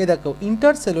বডি। এ দেখো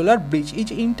ইন্টারসেলুলার ব্রিজ, এই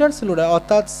যে ইন্টারসেলুলার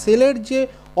অর্থাৎ সেলের যে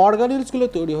অর্গানেলসগুলো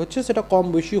তৈরি হচ্ছে সেটা কম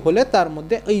বেশি হলে তার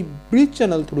মধ্যে এই ব্রিজ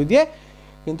চ্যানেল থ্রু দিয়ে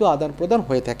কিন্তু আদান প্রদান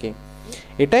হয়ে থাকে।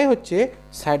 এটাই হচ্ছে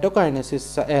সাইটোকাইনেসিস,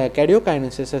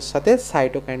 ক্যারিওকাইনেসিসের সাথে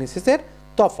সাইটোকাইনেসিসের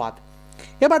তফাৎ।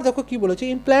 এবার দেখো কি বলেছে,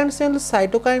 in plant sell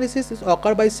cytokinesis is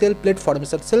ochre buy sell plate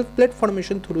formation, sell plate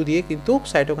formation through দিয়ে কিন্তু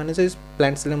সাইটোকাইনেসিস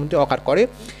প্ল্যান্ট সেলের মধ্যে অকার করে।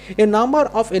 এ number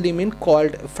of element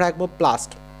called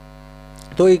phragmoplast,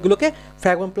 তো এইগুলোকে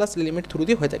ফ্র্যাগমোপ্লাস্ট এলিমেন্ট থ্রু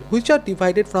দিয়ে হয়ে থাকে, হুইচ আর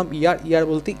ডিভাইডেড ফ্রম ইয়ার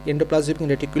বলতে endoplasmic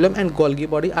reticulum and Golgi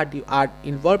body are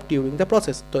involve during the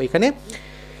process. তো এখানে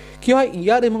কী হয়,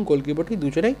 ইয়ার এবং গোলগি বডি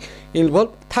দুজনেই ইনভলভ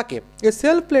থাকে। এ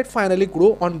sell plate finally grow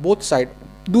on both side,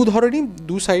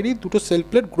 দু সাইডই দুটো সেল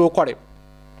প্লেট গ্রো করে,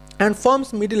 অ্যান্ড ফর্মস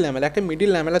মিডিল ল্যামেলা, একটা মিডিল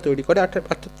ল্যামেলা তৈরি করে, অর্থাৎ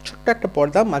ছোট্ট একটা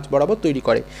পর্দা মাঝ বরাবর তৈরি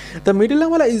করে। The middle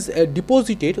lamella is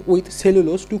deposited with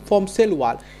cellulose to form cell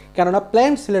wall, কেননা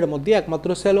প্ল্যান্ট সেলের মধ্যে একমাত্র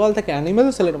সেল ওয়াল থাকে, অ্যানিম্যাল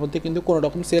সেলের মধ্যে কিন্তু কোনো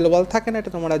রকম সেল ওয়াল থাকে না,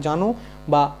 এটা তোমরা জানো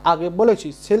বা আগে বলেছি।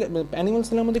 অ্যানিম্যাল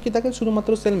সেলের মধ্যে কী থাকে,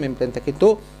 শুধুমাত্র সেল মেমব্রেন থাকে। তো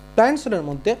প্ল্যান্ট সেলের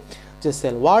মধ্যে যে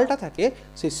সেল ওয়ালটা থাকে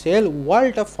সেই সেল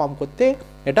ওয়ালটা ফর্ম করতে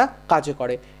এটা কাজে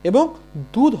করে এবং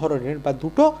দু ধরনের বা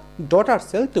দুটো ডটার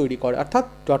সেল তৈরি করে, অর্থাৎ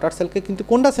ডটার সেলকে কিন্তু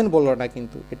কোনটা সেল বললো না,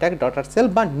 কিন্তু এটা ডটার সেল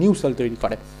বা নিউ সেল তৈরি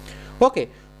করে। ওকে,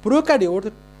 prokaryote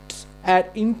and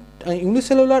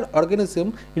unicellular organism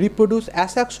reproduce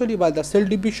asexually by the cell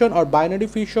division or binary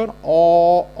fission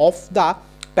of the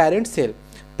parent cell.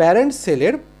 Parent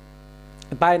সেলের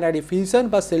বাইনারি ফিউশন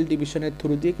বা সেল ডিভিশনের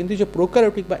থ্রু দিয়ে কিন্তু যে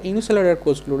প্রোক্যারিওটিক বা ইউনিসেলুলার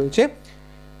কোষগুলো রয়েছে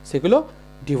সেগুলো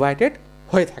ডিভাইডেড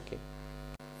হয়ে থাকে।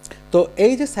 তো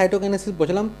এই যে সাইটোকাইনেসিস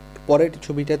বোঝালাম, পরের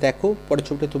ছবিটা দেখো, পরের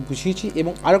ছবিটা তো বুঝিয়েছি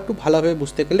এবং আরও একটু ভালোভাবে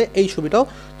বুঝতে গেলে এই ছবিটাও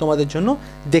তোমাদের জন্য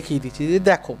দেখিয়ে দিচ্ছি যে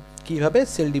দেখো কীভাবে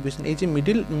সেল ডিভিশন, এই যে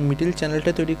মিডিল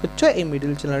চ্যানেলটা তৈরি করছে, এই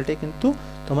মিডিল চ্যানেলটাই কিন্তু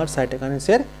তোমার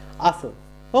সাইটোকাইনেসিসের আসল।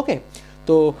 ওকে,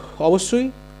 তো অবশ্যই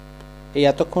এই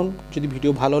এতক্ষণ যদি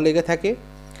ভিডিও ভালো লেগে থাকে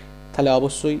তাহলে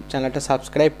অবশ্যই চ্যানেলটা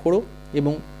সাবস্ক্রাইব করো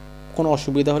এবং কোনো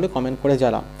অসুবিধা হলে কমেন্ট করে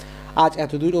জানাও। আজ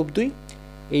এতদূর অবধি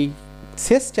এই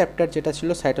শেষ চ্যাপ্টার যেটা ছিল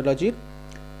সাইটোলজির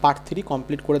পার্ট 3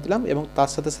 কমপ্লিট করে দিলাম এবং তার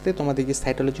সাথে সাথে তোমাদের যে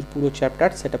সাইটোলজির পুরো চ্যাপ্টার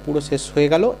সেটা পুরো শেষ হয়ে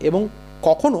গেল এবং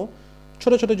কখনও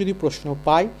ছোটো ছোটো যদি প্রশ্ন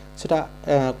পাই সেটা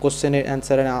কোশ্চেনের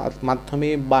অ্যান্সারের মাধ্যমে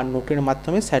বা নোটের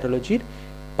মাধ্যমে সাইটোলজির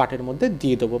পার্টের মধ্যে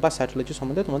দিয়ে দেবো বা সাইটোলজি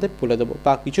সম্বন্ধে তোমাদের বলে দেবো,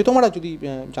 বা কিছু তোমরা যদি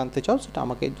জানতে চাও সেটা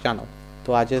আমাকে জানাও। তো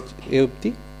আজ এ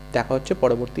অবধি, দেখা হচ্ছে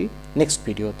পরবর্তী নেক্সট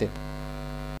ভিডিওতে।